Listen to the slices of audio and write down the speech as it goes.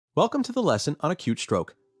Welcome to the lesson on acute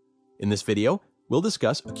stroke. In this video, we'll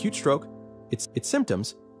discuss acute stroke, its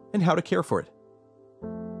symptoms, and how to care for it.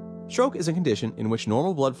 Stroke is a condition in which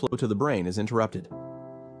normal blood flow to the brain is interrupted.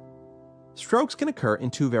 Strokes can occur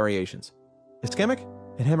in two variations, ischemic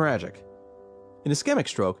and hemorrhagic. In ischemic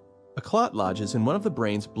stroke, a clot lodges in one of the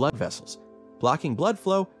brain's blood vessels, blocking blood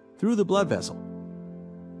flow through the blood vessel.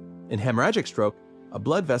 In hemorrhagic stroke, a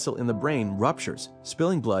blood vessel in the brain ruptures,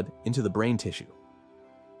 spilling blood into the brain tissue.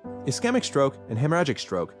 Ischemic stroke and hemorrhagic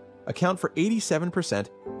stroke account for 87%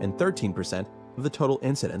 and 13% of the total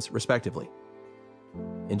incidence, respectively.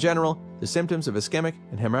 In general, the symptoms of ischemic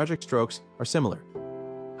and hemorrhagic strokes are similar.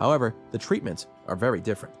 However, the treatments are very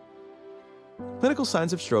different. Clinical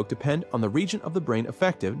signs of stroke depend on the region of the brain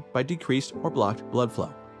affected by decreased or blocked blood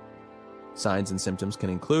flow. Signs and symptoms can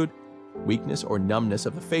include weakness or numbness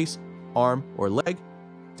of the face, arm, or leg,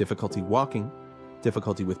 difficulty walking,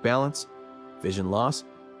 difficulty with balance, vision loss,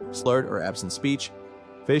 slurred or absent speech,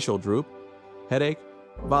 facial droop, headache,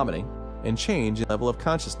 vomiting, and change in level of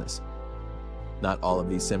consciousness. Not all of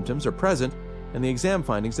these symptoms are present, and the exam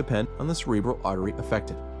findings depend on the cerebral artery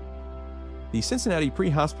affected. The Cincinnati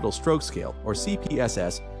Pre-Hospital Stroke Scale, or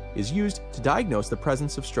CPSS, is used to diagnose the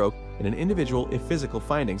presence of stroke in an individual if physical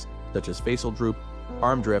findings, such as facial droop,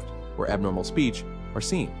 arm drift, or abnormal speech, are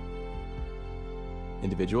seen.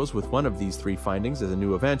 Individuals with one of these three findings as a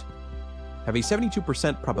new event have a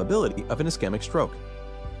 72% probability of an ischemic stroke.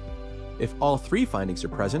 If all three findings are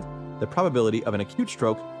present, the probability of an acute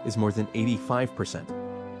stroke is more than 85%.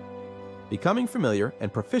 Becoming familiar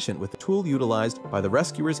and proficient with the tool utilized by the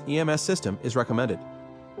rescuer's EMS system is recommended.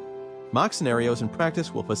 Mock scenarios in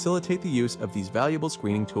practice will facilitate the use of these valuable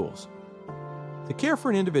screening tools. To care for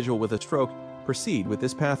an individual with a stroke, proceed with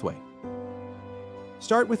this pathway.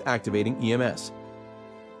 Start with activating EMS.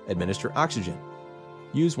 Administer oxygen.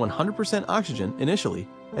 Use 100% oxygen initially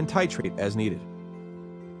and titrate as needed.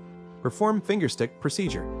 Perform fingerstick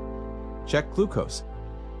procedure. Check glucose.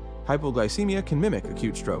 Hypoglycemia can mimic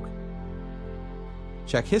acute stroke.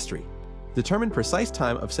 Check history. Determine precise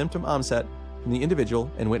time of symptom onset from the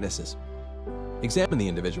individual and witnesses. Examine the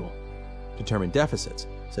individual. Determine deficits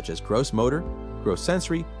such as gross motor, gross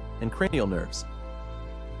sensory, and cranial nerves.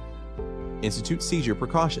 Institute seizure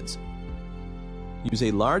precautions. Use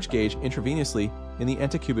a large gauge intravenously in the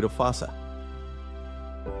antecubital fossa.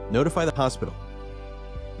 Notify the hospital.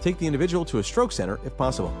 Take the individual to a stroke center if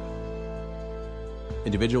possible.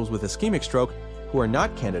 Individuals with ischemic stroke who are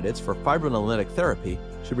not candidates for fibrinolytic therapy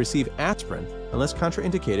should receive aspirin unless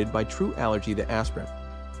contraindicated by true allergy to aspirin.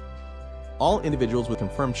 All individuals with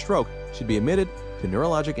confirmed stroke should be admitted to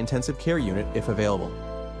neurologic intensive care unit if available.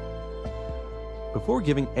 Before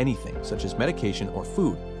giving anything, such as medication or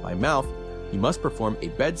food, by mouth, you must perform a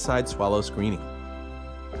bedside swallow screening.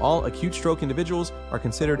 All acute stroke individuals are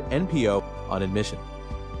considered NPO on admission.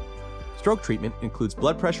 Stroke treatment includes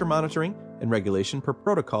blood pressure monitoring and regulation per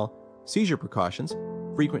protocol, seizure precautions,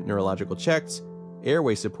 frequent neurological checks,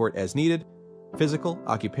 airway support as needed, physical,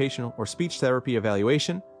 occupational, or speech therapy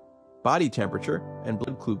evaluation, body temperature, and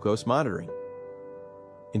blood glucose monitoring.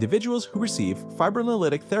 Individuals who receive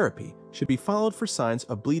fibrinolytic therapy should be followed for signs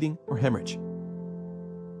of bleeding or hemorrhage.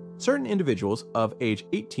 Certain individuals of age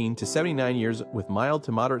 18 to 79 years with mild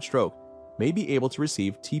to moderate stroke may be able to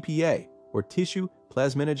receive TPA, or tissue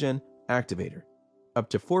plasminogen activator, up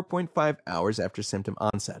to 4.5 hours after symptom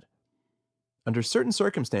onset. Under certain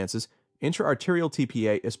circumstances, intra-arterial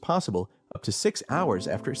TPA is possible up to 6 hours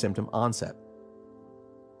after symptom onset.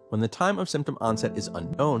 When the time of symptom onset is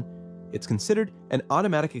unknown, it's considered an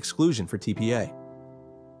automatic exclusion for TPA.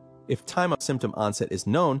 If time of symptom onset is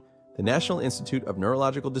known, the National Institute of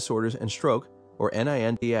Neurological Disorders and Stroke, or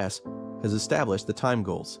NINDS, has established the time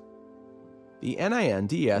goals. The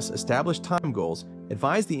NINDS established time goals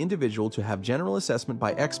advise the individual to have general assessment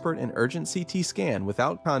by expert and urgent CT scan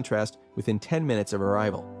without contrast within 10 minutes of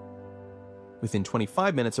arrival. Within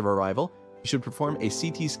 25 minutes of arrival, you should perform a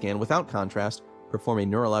CT scan without contrast, perform a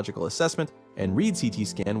neurological assessment, and read CT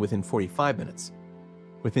scan within 45 minutes.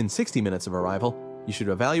 Within 60 minutes of arrival, you should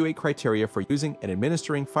evaluate criteria for using and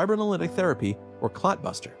administering fibrinolytic therapy or clot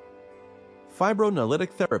buster.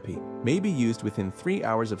 Fibrinolytic therapy may be used within 3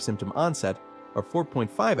 hours of symptom onset or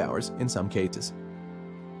 4.5 hours in some cases.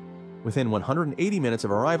 Within 180 minutes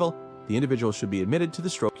of arrival, the individual should be admitted to the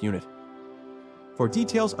stroke unit. For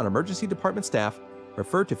details on emergency department staff,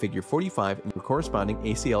 refer to Figure 45 in your corresponding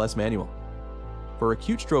ACLS manual. For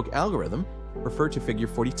acute stroke algorithm, refer to Figure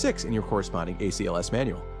 46 in your corresponding ACLS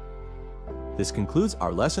manual. This concludes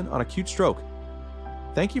our lesson on acute stroke.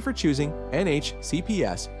 Thank you for choosing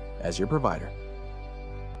NHCPS as your provider.